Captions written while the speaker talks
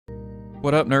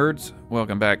What up, nerds?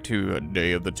 Welcome back to a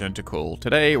Day of the Tentacle.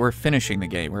 Today, we're finishing the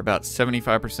game. We're about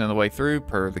 75% of the way through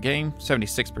per the game.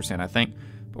 76%, I think.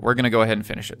 But we're going to go ahead and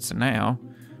finish it. So now,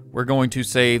 we're going to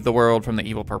save the world from the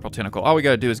evil purple tentacle. All we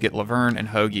got to do is get Laverne and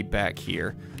Hoagie back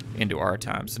here into our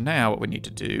time. So now, what we need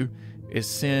to do is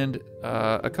send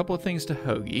a couple of things to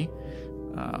Hoagie,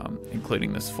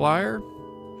 including this flyer.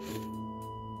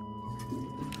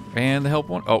 And the help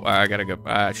one. Oh, I gotta go.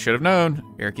 I should have known.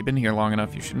 Eric, you've been here long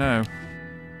enough. You should know.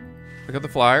 Look at the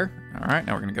flyer. All right,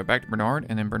 now we're gonna go back to Bernard,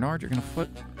 and then Bernard, you're gonna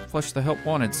flush the help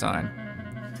wanted sign.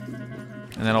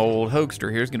 And then old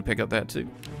Hoagster here is gonna pick up that too,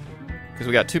 because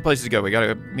we got two places to go. We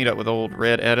gotta meet up with old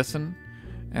Red Edison,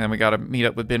 and then we gotta meet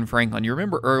up with Ben Franklin. You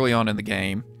remember early on in the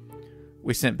game,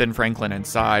 we sent Ben Franklin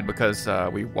inside because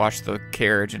we washed the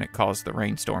carriage and it caused the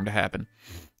rainstorm to happen.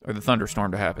 Or the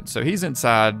thunderstorm to happen. So he's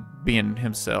inside being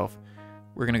himself.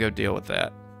 We're going to go deal with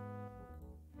that.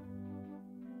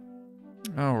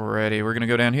 Alrighty, we're going to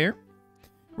go down here.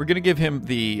 We're going to give him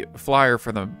the flyer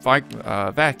for the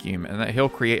vacuum, and that he'll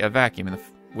create a vacuum,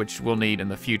 which we'll need in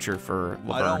the future for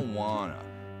Laverne. I don't wanna.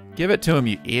 Give it to him,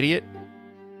 you idiot.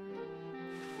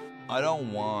 I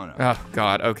don't wanna. Oh,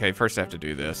 God. Okay, first I have to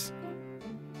do this.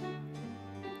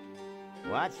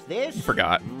 What's this? You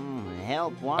forgot.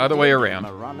 Help wanted. Other way around.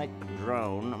 Moronic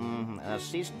drone.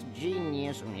 Assist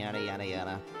genius. Yada yada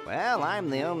yada. Well, I'm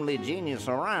the only genius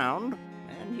around,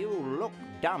 and you look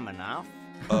dumb enough.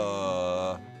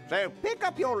 So pick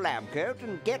up your lab coat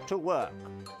and get to work.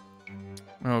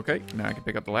 Okay, now I can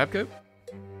pick up the lab coat.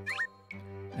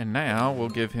 And now we'll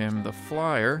give him the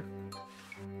flyer.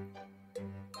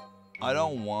 I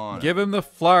don't want. Give him the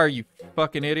flyer, you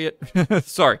fucking idiot.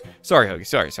 Sorry,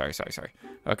 Hoagie. Sorry.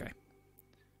 Okay.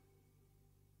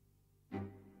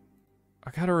 I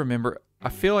gotta remember, I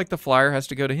feel like the flyer has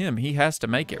to go to him. He has to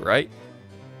make it, right?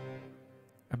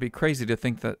 I'd be crazy to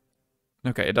think that...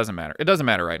 Okay, it doesn't matter. It doesn't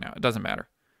matter right now. It doesn't matter.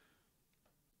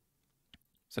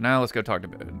 So now let's go talk to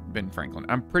Ben Franklin.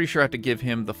 I'm pretty sure I have to give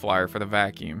him the flyer for the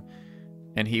vacuum,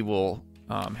 and he will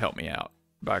help me out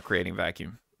by creating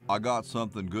vacuum. I got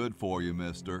something good for you,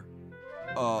 mister.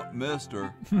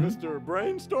 Mister. Mr.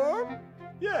 Brainstorm?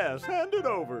 Yes, hand it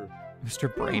over.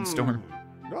 Mr. Brainstorm.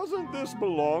 Doesn't this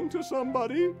belong to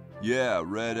somebody? Yeah,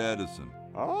 Red Edison.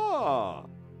 Ah.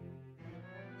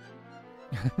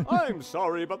 I'm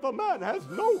sorry, but the man has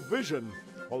no vision.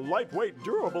 A lightweight,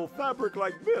 durable fabric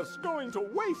like this going to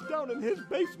waste down in his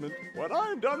basement. When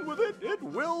I'm done with it, it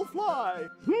will fly.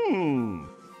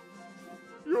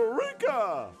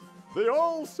 Eureka! The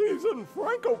all-season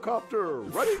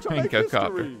Francocopter, ready to make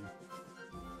history.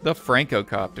 The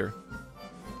Francocopter.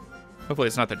 Hopefully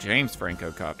it's not the James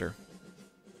Francocopter.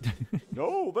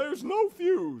 No, there's no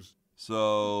fuse.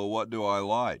 So, what do I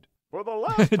light? For the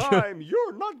last time,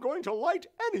 you're not going to light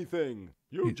anything.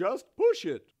 You just push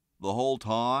it. The whole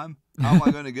time? How am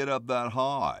I going to get up that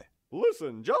high?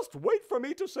 Listen, just wait for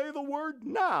me to say the word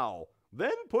now.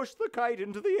 Then push the kite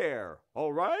into the air,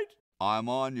 all right? I'm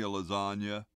on you,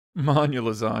 lasagna.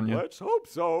 Lasagna. Let's hope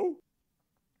so.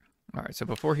 All right, so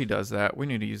before he does that, we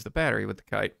need to use the battery with the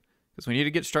kite. Because we need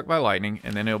to get struck by lightning,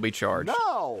 and then it'll be charged.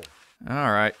 Now!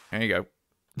 All right, there you go.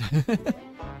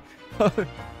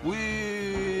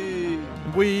 Whee!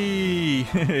 Wee!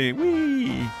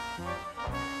 Wee!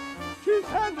 She's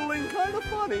handling kind of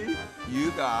funny. You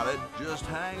got it. Just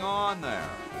hang on there.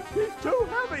 She's too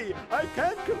heavy. I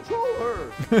can't control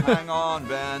her. Hang on,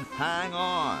 Ben. Hang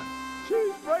on.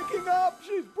 She's breaking up.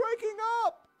 She's breaking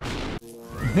up.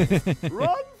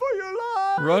 Run for your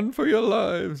lives. Run for your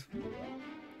lives.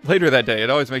 Later that day, it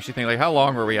always makes you think, like, how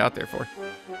long were we out there for?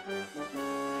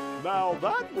 Now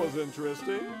that was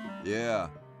interesting. Yeah.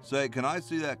 Say, can I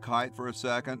see that kite for a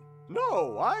second?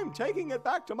 No, I'm taking it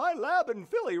back to my lab in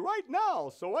Philly right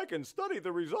now so I can study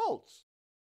the results.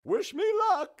 Wish me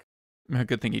luck.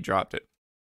 Good thing he dropped it.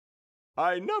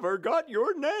 I never got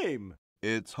your name.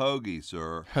 It's Hoagie,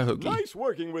 sir. Hoagie. Nice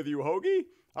working with you, Hoagie.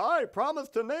 I promise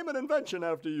to name an invention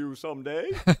after you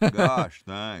someday. Gosh,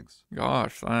 thanks.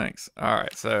 Gosh, thanks. All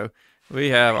right, so we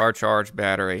have our charged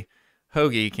battery.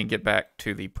 Hoagie can get back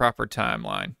to the proper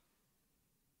timeline.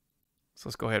 So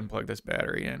let's go ahead and plug this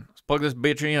battery in. Let's plug this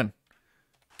bitch in.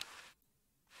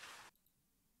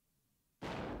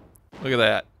 Look at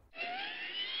that.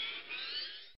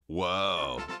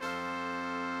 Whoa.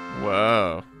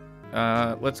 Whoa.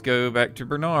 Let's go back to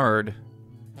Bernard.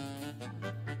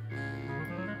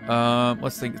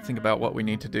 Let's think about what we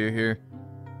need to do here.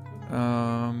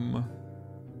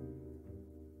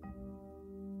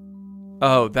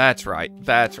 Oh, that's right.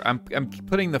 I'm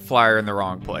putting the flyer in the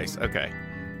wrong place. Okay.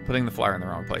 Putting the flyer in the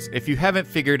wrong place. If you haven't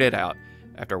figured it out,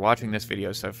 after watching this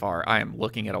video so far, I am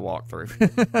looking at a walkthrough.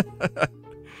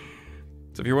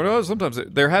 So if you're wondering, oh, sometimes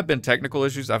there have been technical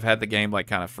issues. I've had the game like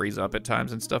kind of freeze up at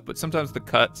times and stuff, but sometimes the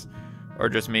cuts are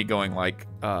just me going like,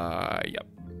 yep.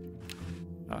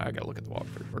 I gotta look at the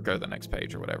walkthrough or go to the next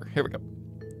page or whatever. Here we go.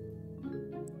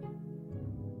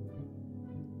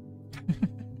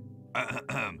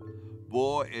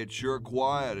 Boy, it's sure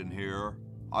quiet in here.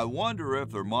 I wonder if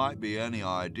there might be any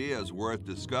ideas worth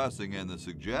discussing in the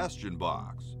suggestion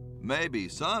box. Maybe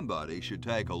somebody should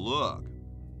take a look.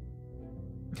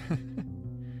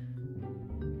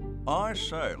 I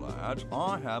say, lads,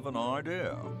 I have an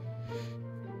idea.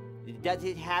 Does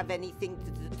it have anything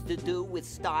to do with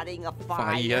starting a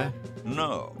fire?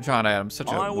 No. John Adams, such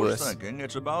a I was wuss. thinking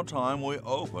it's about time we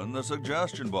open the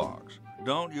suggestion box.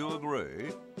 Don't you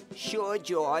agree? Sure,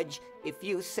 George, if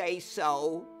you say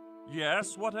so.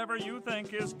 Yes, whatever you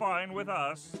think is fine with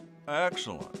us.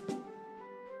 Excellent.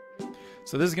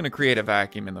 So this is going to create a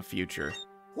vacuum in the future.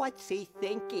 What's he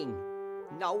thinking?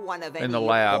 No one of any In the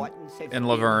lab, importance has in been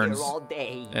Laverne's, here all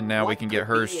day. and now we What can get could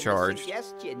hers be in the charged.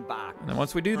 suggestion box? And then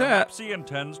once we do that, Perhaps he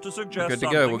intends to we're suggest good to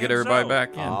something go. We'll get everybody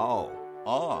himself.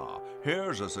 back in.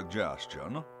 Here's a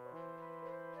suggestion.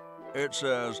 It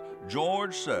says,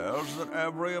 George says that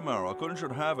every American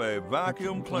should have a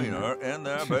vacuum cleaner in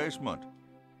their basement.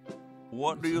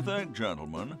 What do you think,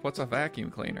 gentlemen? What's a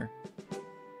vacuum cleaner?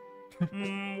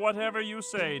 Whatever you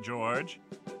say, George.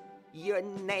 Your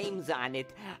name's on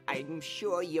it. I'm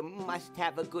sure you must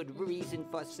have a good reason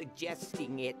for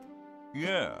suggesting it.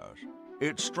 Yes,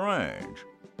 it's strange.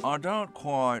 I don't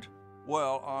quite...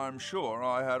 Well, I'm sure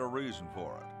I had a reason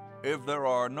for it. If there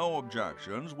are no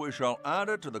objections, we shall add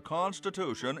it to the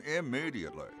Constitution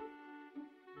immediately.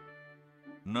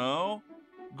 No?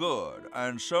 Good,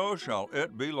 and so shall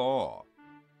it be law.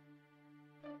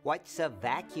 What's a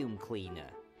vacuum cleaner?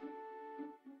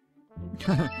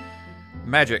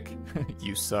 Magic.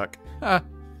 You suck. All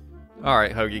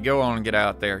right, Hoagie, go on and get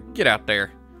out there. Get out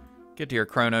there. Get to your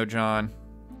Chrono John.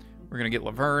 We're going to get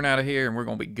Laverne out of here, and we're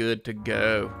going to be good to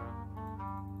go.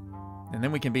 And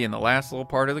then we can be in the last little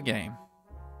part of the game.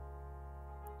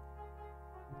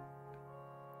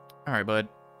 All right, bud.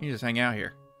 You just hang out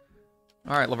here.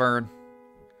 All right, Laverne.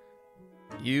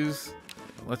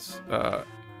 Let's,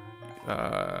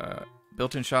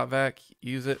 built-in shop vac,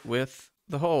 use it with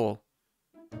the hole.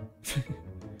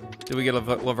 Did we get a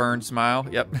Laverne smile?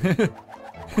 Yep.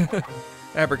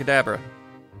 Abracadabra.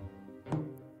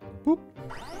 Boop.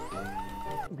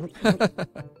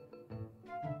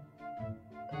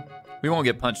 We won't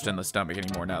get punched in the stomach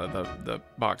anymore now that the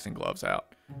boxing glove's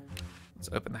out. Let's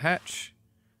open the hatch.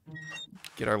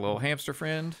 Get our little hamster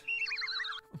friend.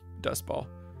 Dust ball.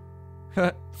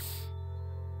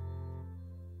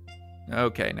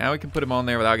 Okay, now we can put him on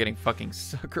there without getting fucking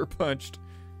sucker punched.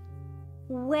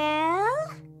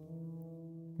 Well?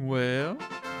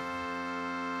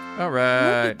 All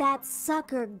right. Look at that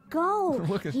sucker go.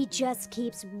 Look at- He just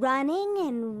keeps running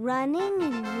and running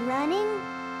and running.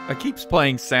 It keeps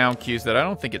playing sound cues that I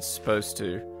don't think it's supposed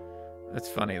to. That's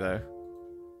funny, though.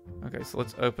 Okay, so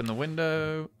let's open the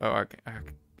window. Oh,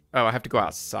 I have to go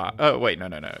outside. Oh, wait, no.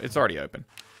 It's already open.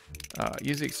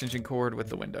 Use the extension cord with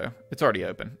the window. It's already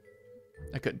open.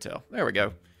 I couldn't tell. There we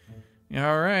go.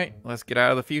 All right, let's get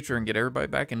out of the future and get everybody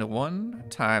back into one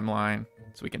timeline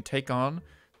so we can take on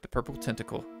the purple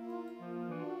tentacle.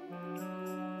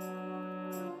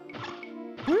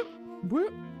 Whoop,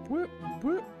 whoop, whoop,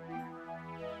 whoop.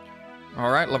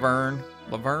 All right, Laverne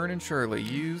and Shirley,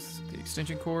 use the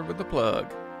extension cord with the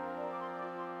plug.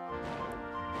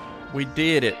 We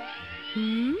did it.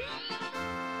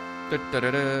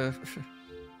 Da-da-da-da.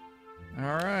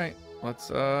 All right, let's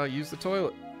use the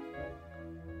toilet.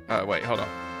 Wait, hold on.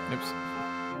 Oops.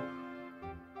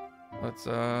 Let's,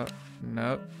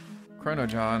 nope. Chrono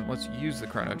John, let's use the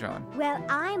Chrono John. Well,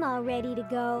 I'm all ready to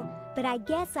go, but I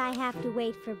guess I have to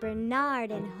wait for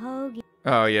Bernard and Hoagie.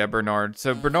 Oh, yeah, Bernard.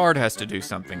 So Bernard has to do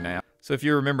something now. So if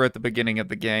you remember at the beginning of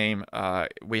the game,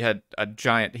 we had a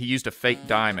giant, he used a fake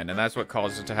diamond, and that's what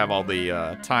caused us to have all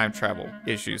the time travel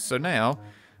issues. So now,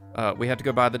 we have to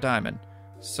go buy the diamond.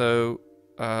 So,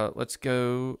 let's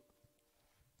go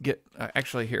get,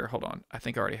 actually here, hold on. I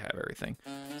think I already have everything.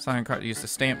 Use the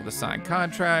stamp with the signed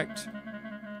contract.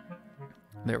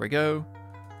 There we go.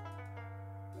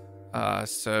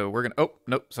 So we're gonna, oh,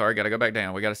 nope, sorry, gotta go back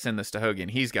down. We gotta send this to Hoagie,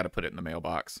 and he's gotta put it in the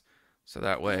mailbox. So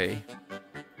that way,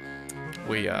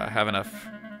 we have enough.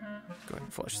 Go ahead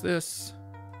and flush this.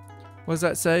 What does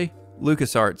that say?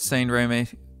 LucasArts,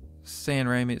 San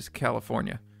Rami's,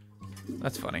 California.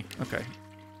 That's funny. Okay.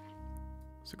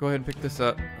 So go ahead and pick this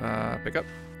up. Pick up.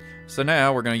 So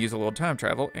now we're going to use a little time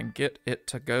travel and get it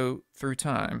to go through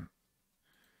time.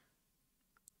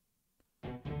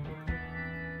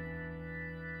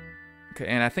 Okay,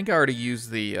 and I think I already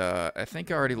used the, I think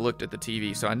I already looked at the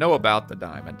TV, so I know about the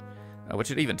diamond,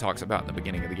 which it even talks about in the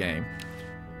beginning of the game.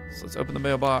 So let's open the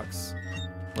mailbox.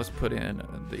 Let's put in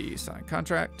the signed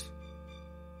contract.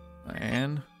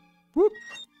 And whoop.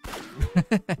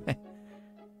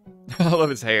 I love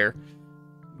his hair.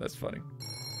 That's funny.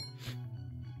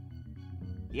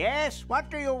 Yes, what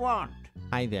do you want?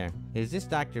 Hi there. Is this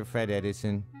Dr. Fred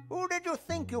Edison? Who did you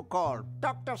think you called?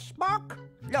 Dr. Spock?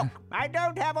 Look, I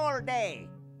don't have all day.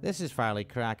 This is Farley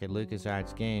Croc at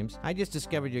LucasArts Games. I just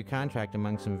discovered your contract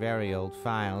among some very old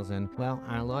files, and, well,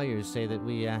 our lawyers say that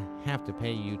we have to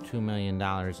pay you $2 million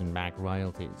in back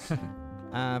royalties.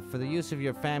 For the use of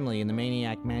your family in the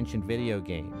Maniac Mansion video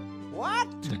game. What?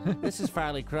 This is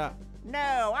Farley Croc.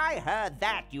 No, I heard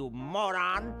that, you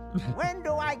moron. When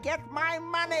do I get my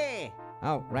money?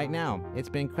 Oh, right now. It's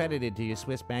been credited to your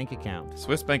Swiss bank account.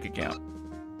 Swiss bank account.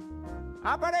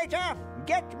 Operator,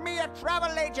 get me a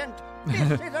travel agent. This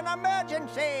is an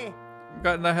emergency.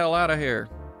 Gotten the hell out of here.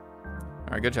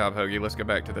 All right, good job, Hoagie. Let's go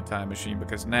back to the time machine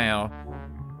because now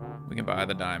we can buy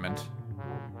the diamond.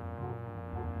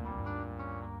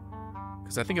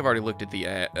 Because I think I've already looked at the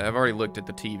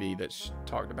TV that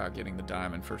talked about getting the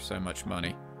diamond for so much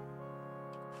money.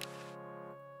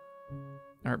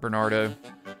 All right, Bernardo.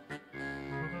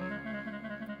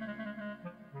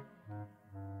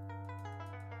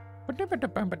 All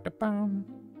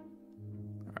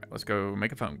right, let's go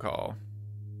make a phone call.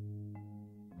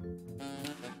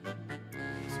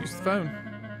 Let's use the phone.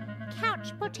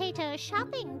 Couch Potato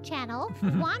Shopping Channel.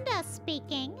 Wanda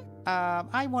speaking.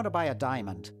 I want to buy a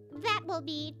diamond. That will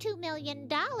be $2 million.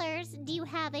 Do you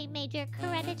have a major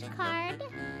credit card?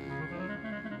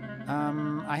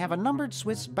 I have a numbered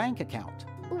Swiss bank account.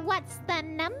 What's the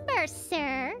number,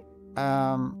 sir?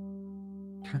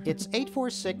 It's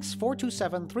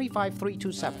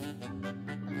 846-427-35327.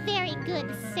 Very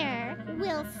good, sir.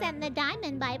 We'll send the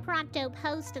diamond by Pronto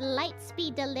Post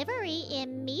Lightspeed delivery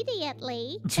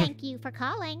immediately. Thank you for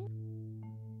calling.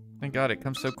 Thank God it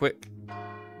comes so quick.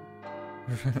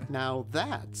 Now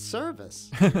that's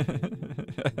service. Still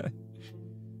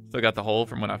got the hole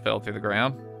from when I fell through the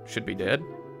ground. Should be dead.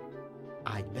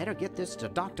 I'd better get this to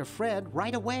Dr. Fred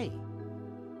right away.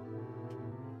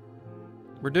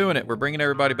 We're doing it. We're bringing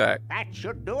everybody back. That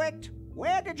should do it.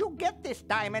 Where did you get this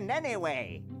diamond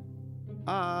anyway?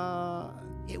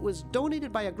 It was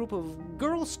donated by a group of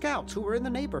Girl Scouts who were in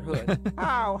the neighborhood.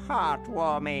 How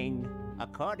heartwarming.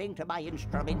 According to my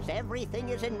instruments, everything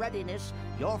is in readiness.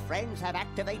 Your friends have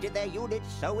activated their units,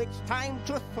 so it's time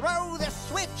to throw the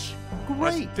switch.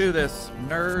 Great. Let's do this,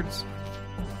 nerds.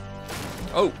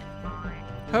 Oh,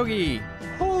 Hoagie.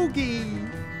 Hoagie!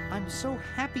 I'm so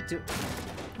happy to...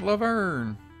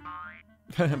 Laverne.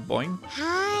 Boing.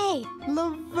 Hi.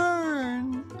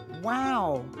 Laverne!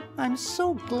 Wow, I'm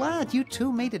so glad you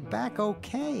two made it back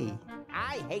okay.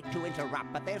 I hate to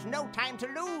interrupt, but there's no time to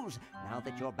lose. Now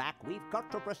that you're back, we've got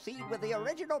to proceed with the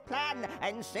original plan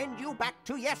and send you back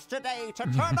to yesterday to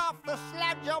turn off the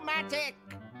sludge-o-matic.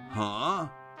 Huh?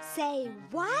 Say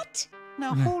what?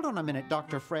 Now hold on a minute,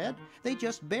 Dr. Fred. They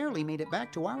just barely made it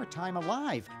back to our time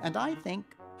alive, and I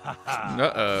think...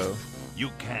 Uh-oh. You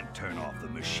can't turn off the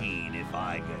machine if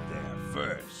I get there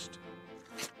first.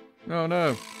 Oh,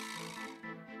 no.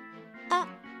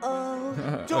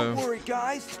 Uh-oh. Don't worry,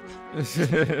 guys.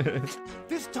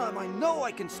 This time I know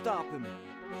I can stop him.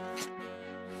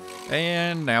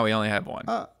 And now we only have one.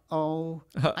 Uh-oh.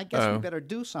 I guess we better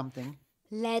do something.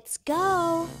 Let's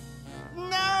go.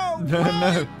 No! No.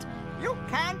 Wait! You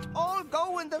can't all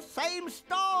go in the same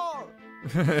store!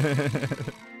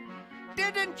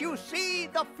 Didn't you see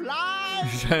the fly?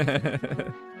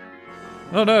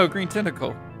 Oh no, green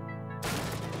tentacle.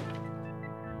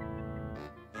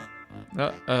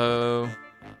 Uh-oh.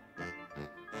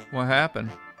 What happened?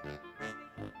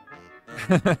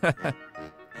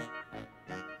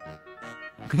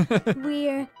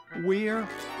 We're We're...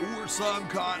 We're some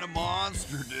kind of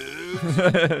monster,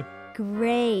 dude.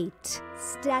 great.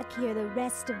 Stuck here the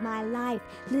rest of my life,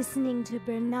 listening to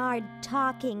Bernard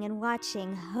talking and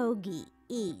watching Hoagie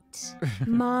eat.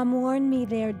 Mom warned me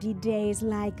there'd be days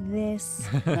like this.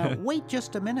 Now, wait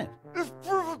just a minute.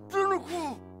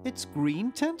 It's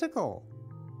Green Tentacle.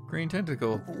 Green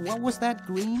tentacle. What was that,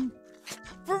 Green?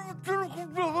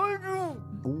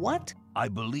 What? I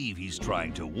believe he's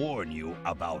trying to warn you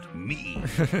about me.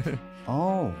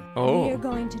 Oh. We're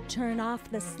going to turn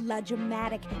off the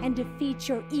sludge-o-matic and defeat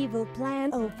your evil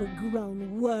plan,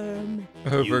 overgrown worm.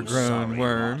 You Overgrown sorry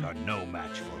worm. lot are no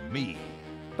match for me.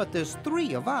 but there's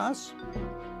 3 of us.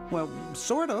 Well,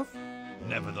 sort of.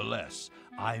 Nevertheless,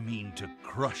 I mean to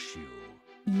crush you.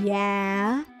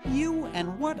 Yeah? You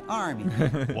and what army?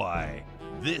 Why,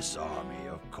 this army,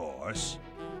 of course.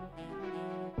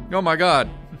 Oh my god.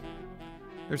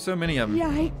 There's so many of them.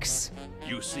 Yikes.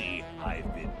 You see,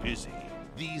 I've been busy.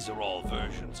 These are all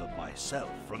versions of myself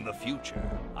from the future.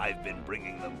 I've been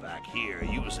bringing them back here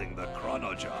using the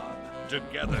chronojob.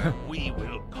 Together, we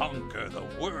will conquer the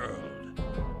world.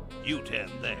 You 10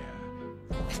 there.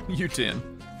 You 10.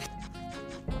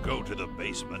 Go to the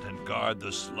basement and guard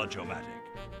the sludge-o-matic.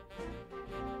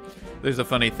 There's a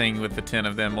funny thing with the 10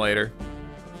 of them later.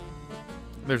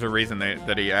 There's a reason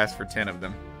that he asked for 10 of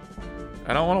them.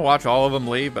 I don't want to watch all of them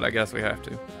leave, but I guess we have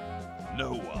to.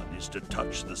 No one is to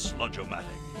touch the sludge-o-matic.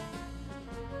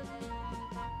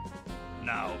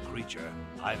 Now, creature,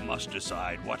 I must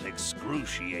decide what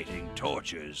excruciating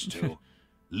tortures to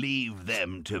leave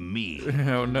them to me.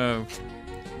 Oh no.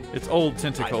 It's old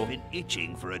Tentacle. I've been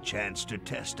itching for a chance to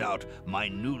test out my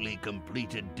newly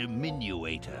completed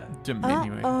diminuator.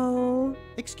 Diminuator. Uh-oh.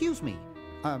 Excuse me.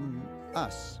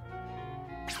 Us.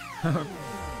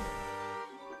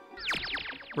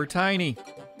 We're tiny.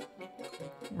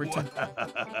 We're tiny.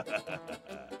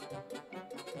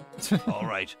 All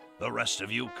right, the rest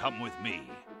of you come with me.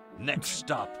 Next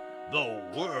stop, the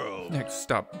world. Next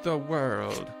stop, the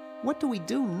world. What do we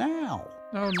do now?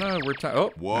 Oh no, we're tiny.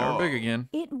 Oh, now we're big again.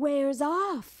 It wears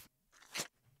off.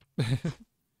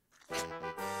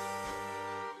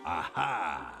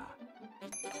 Aha!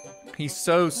 He's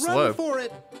so slow. Run for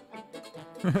it!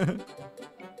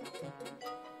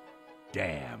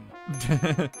 Damn.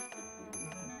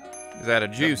 Is that a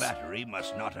juice? The battery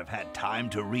must not have had time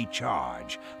to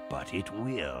recharge, but it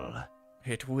will.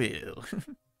 It will.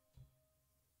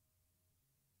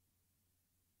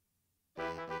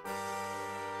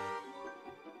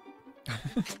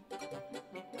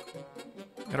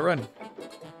 Gotta run.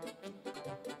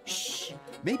 Shh.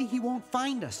 Maybe he won't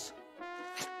find us.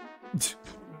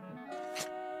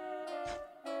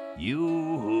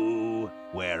 You,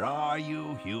 where are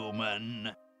you,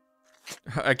 human?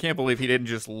 I can't believe he didn't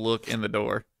just look in the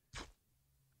door.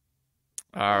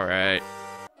 All right.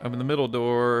 Open the middle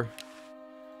door.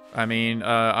 I mean,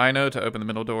 I know to open the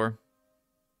middle door.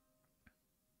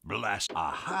 Blast.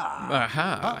 Aha.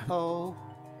 Aha. Uh-oh.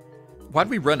 Why'd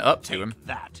we run up to him?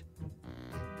 That.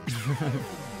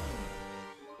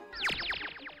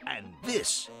 And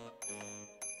this.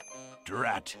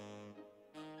 Drat.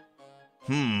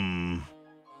 Hmm.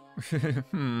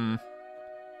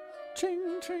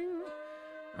 Ching, ching.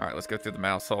 All right, let's go through the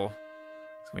mouse hole.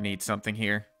 So we need something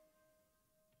here.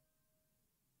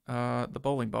 The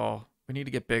bowling ball. We need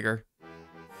to get bigger.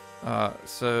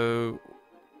 So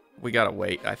we gotta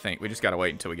wait, I think. We just gotta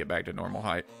wait until we get back to normal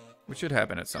height, which should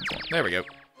happen at some point. There we go.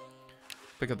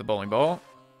 Pick up the bowling ball.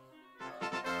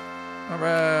 All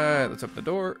right, let's open the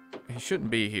door. He shouldn't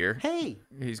be here. Hey!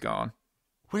 He's gone.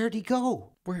 Where'd he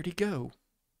go? Where'd he go?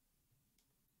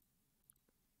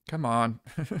 Come on.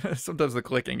 Sometimes the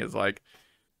clicking is like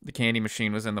the candy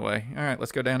machine was in the way. All right,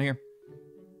 let's go down here.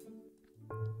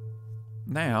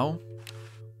 Now,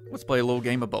 let's play a little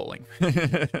game of bowling.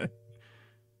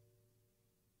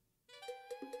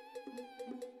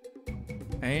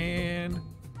 And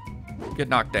get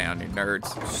knocked down, you nerds.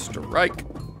 Strike.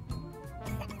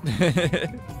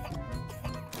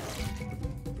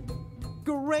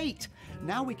 Great!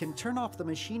 Now we can turn off the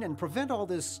machine and prevent all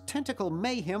this tentacle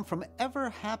mayhem from ever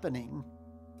happening.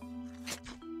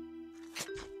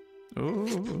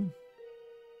 Ooh.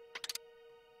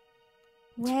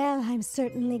 Well, I'm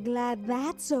certainly glad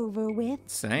that's over with.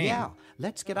 Same. Yeah,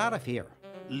 let's get out of here.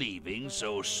 Leaving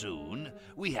so soon?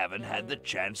 We haven't had the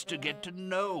chance to get to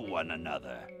know one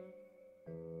another.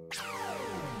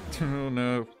 Oh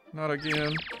no, not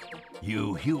again.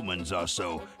 You humans are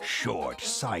so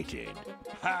short-sighted.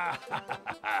 Ha ha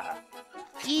ha ha!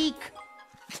 Eek!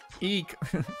 Eek.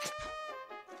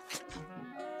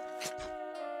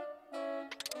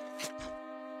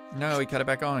 No, he cut it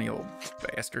back on, you old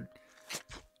bastard.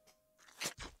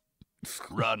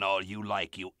 Run all you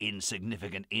like, you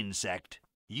insignificant insect.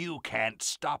 You can't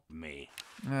stop me.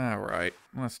 All right,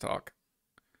 let's talk.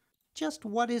 Just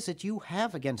what is it you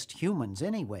have against humans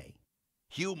anyway?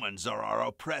 Humans are our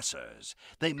oppressors.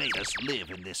 They made us live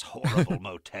in this horrible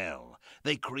motel.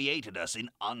 They created us in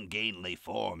ungainly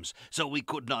forms, so we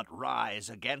could not rise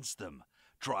against them.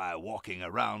 Try walking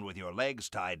around with your legs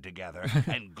tied together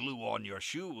and glue on your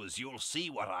shoes. You'll see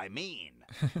what I mean.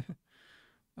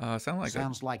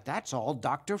 Sounds like that's all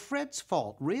Dr. Fred's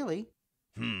fault, really.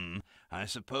 I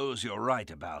suppose you're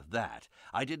right about that.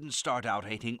 I didn't start out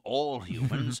hating all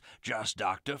humans, just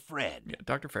Dr. Fred. Yeah,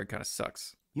 Dr. Fred kind of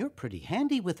sucks. You're pretty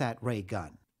handy with that ray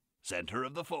gun. Center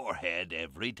of the forehead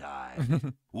every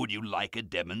time. Would you like a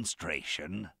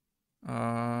demonstration?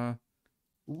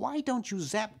 Why don't you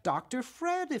zap Dr.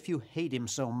 Fred if you hate him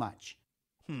so much?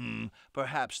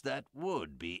 Perhaps that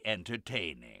would be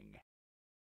entertaining.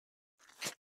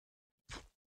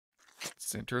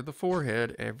 Center of the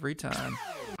forehead every time.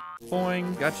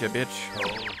 Boing, gotcha, bitch.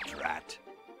 Oh, drat.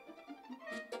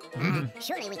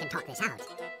 Surely we can talk this out.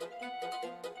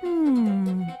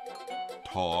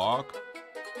 Talk?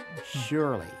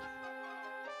 Surely.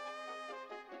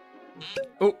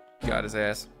 Oh, got his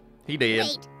ass. He did.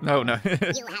 Wait. No. You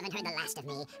haven't heard the last of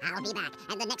me. I'll be back,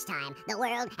 and the next time, the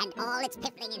world and all its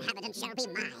piffling inhabitants shall be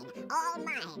mine. All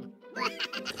mine.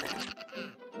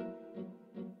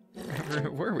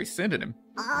 Where are we sending him?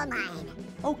 All mine.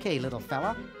 Okay, little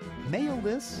fella. Mail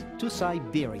this to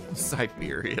Siberia.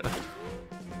 Siberia.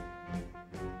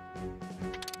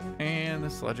 And the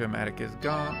Sledge-O-Matic is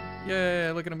gone.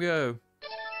 Yeah, look at him go.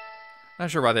 Not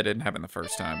sure why that didn't happen the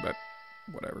first time, but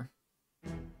whatever.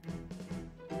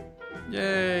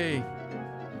 Yay!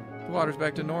 The water's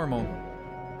back to normal.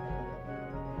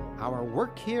 Our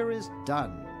work here is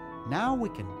done. Now we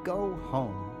can go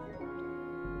home.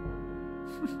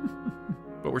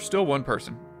 But we're still one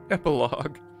person.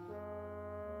 Epilogue.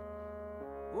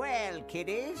 Well,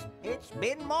 kiddies, it's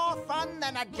been more fun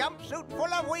than a jumpsuit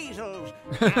full of weasels.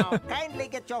 Now, kindly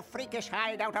get your freakish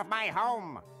hide out of my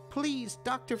home. Please,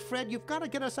 Dr. Fred, you've got to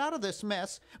get us out of this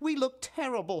mess. We look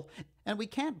terrible, and we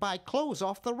can't buy clothes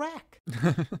off the rack.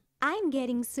 I'm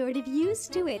getting sort of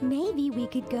used to it. Maybe we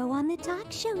could go on the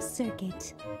talk show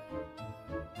circuit.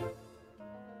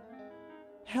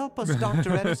 Help us,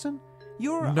 Dr. Edison.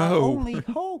 You're our No. only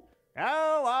hope.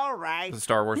 Oh, all right. The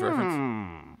Star Wars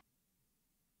reference.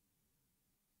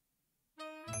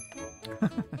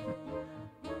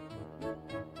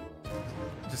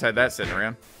 Just had that sitting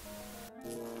around.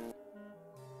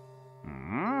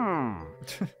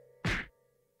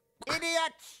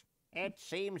 Idiots! It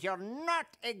seems you're not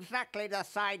exactly the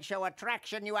sideshow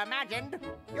attraction you imagined.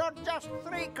 You're just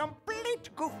three complete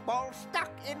goofballs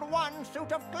stuck in one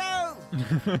suit of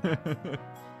clothes.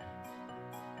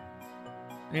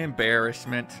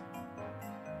 Embarrassment.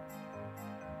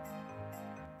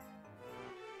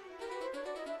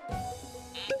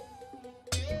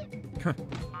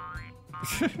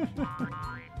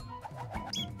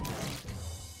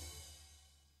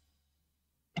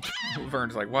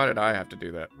 Vern's like, why did I have to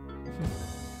do that?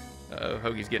 Uh-oh,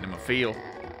 Hoagie's getting him a feel.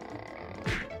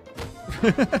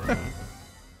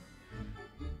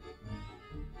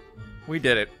 We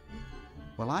did it.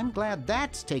 Well, I'm glad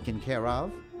that's taken care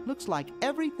of. Looks like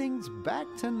everything's back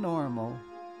to normal.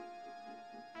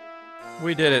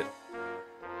 We did it.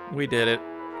 We did it.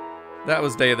 That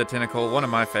was Day of the Tentacle, one of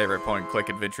my favorite point-and-click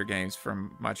adventure games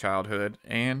from my childhood,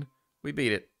 and we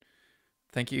beat it.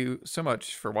 Thank you so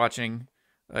much for watching.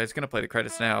 It's going to play the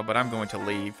credits now, but I'm going to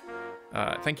leave.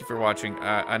 Thank you for watching.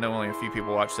 I know only a few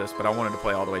people watch this, but I wanted to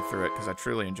play all the way through it because I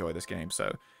truly enjoy this game.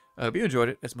 So I hope you enjoyed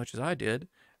it as much as I did,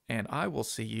 and I will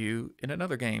see you in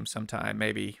another game sometime,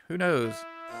 maybe. Who knows?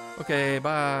 Okay,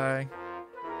 bye.